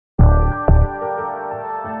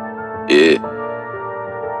Yeah.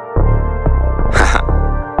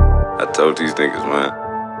 I told these niggas,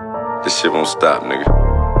 man, this shit won't stop, nigga.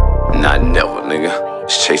 Not never, nigga.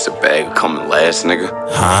 Just chase a bag of coming last, nigga.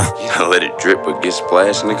 Huh? Let it drip or get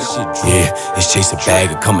splashed, nigga. Yeah, it's chase a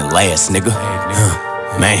bag of coming last, nigga.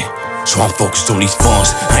 Man, so I'm focused on these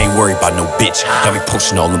funds. I ain't worried about no bitch. Got me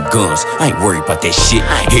posting all them guns. I ain't worried about that shit.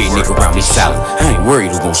 Hey, nigga around me solid. I ain't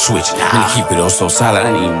worried who gon' switch. Nigga keep it all so solid.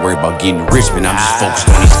 I ain't even worried about getting rich, man. I'm just focused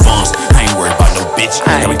on these funds. I ain't worried about no bitch.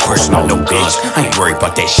 Got me posting all no guns. I ain't worried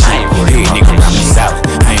about that shit. Hey, nigga around me solid.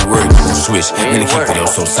 I ain't worried who gon' switch. Nigga keep it all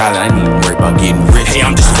so solid. I ain't even worried about getting rich. Hey,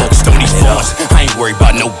 I'm just focused on these funds. I ain't worried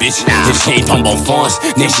about no bitch. This shit ain't talking about funds.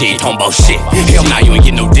 This shit ain't talking about shit. Hell nah, you ain't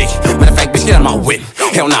get no dick. Matter of fact, bitch, get out of my whip.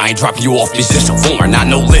 Hell nah, I ain't dropping you off, bitch. Just a former, not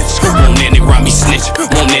no lifts. Won't that nigga around me snitch.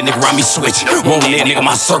 Won't that nigga around me switch. Won't that nigga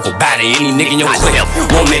my circle batter any nigga in your clip.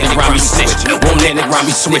 Won't that nigga around me snitch. Won't that nigga around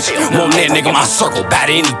me switch. Won't that nigga my circle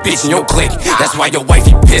batter any bitch in your clique. That's why your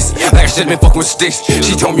wifey pissed. Like I should've been fucking with Stickz.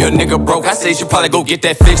 She told me a nigga broke. I said you probably go get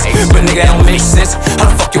that fixed. But nigga, that don't make sense.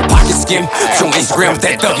 How the fuck your pocket skim? Show Instagram with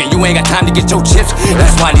that thuggin'. You ain't got time to get your chips.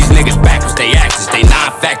 That's why these niggas backwards. They actors. They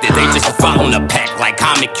non-factor. They just following the pack like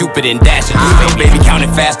Comic Cupid and Dasher. Baby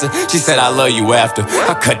counting faster. She said I love you after.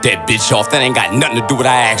 I cut that bitch off. That ain't got nothing to do with what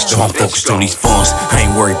I asked her. So I'm focused on these funds. I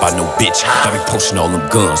ain't worried about no bitch. Got me posting all them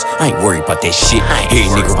guns. I ain't worried about that shit. Hey,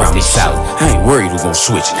 nigga around me solid. I ain't worried who gon'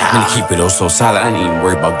 switch. Nigga keep it all so solid. I ain't even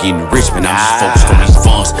worried about getting rich, man. I'm just focused on these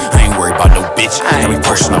funds. I ain't worried about no bitch. Got me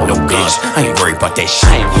posting all them guns. I ain't worried about that shit.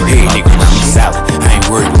 Hey, nigga around me solid. I ain't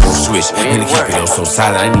worried who gon' switch. Nigga keep it all so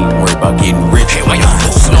solid. I ain't even worried about getting rich. Hey, why y'all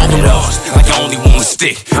posting all them laws like you only want a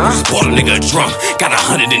stick? You just bought a nigga a drum. Got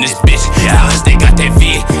 100 in this bitch. They got that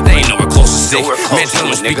vid. They ain't nowhere close to sick. Man, tell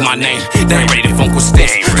them to speak my name. They ain't ready to funk with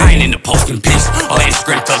Stickz. I ain't in the posting pics. All that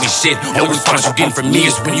Instagram thuggy shit. Only response you getting from me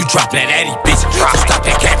is when you dropping that addy, bitch. So stop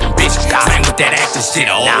that capping, bitch. I ain't with that acting shit.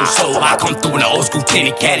 Old soul, I come through in the old school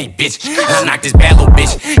tinted caddy, bitch. And I knocked this bad little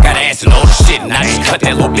bitch. Got ass and all the shit. And I just cut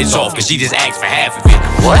that little bitch off, cause she just asked for half of it.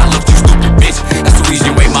 I looked you stupid, bitch. That's the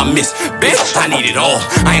reason you ain't my miss, bitch. I need it all.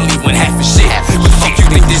 I ain't leaving half of shit. What the fuck you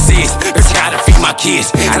think this is? Bitch, I gotta feed my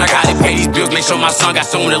kids. And I gotta pay these bills, make sure my son got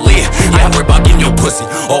somewhere to live. I ain't worried about getting your pussy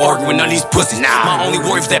or arguing with none of these pussies. My only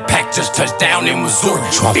worry is that pack just touched down in Missouri.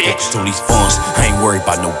 So I'm focused on these funds. I ain't worried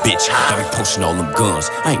about no bitch. Got me posting all them guns.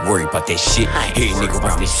 I ain't worried about that shit. Hey, nigga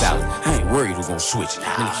around me solid. I ain't worried who gon' switch.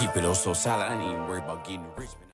 Nigga keep it all so solid. I ain't even worried about getting rich.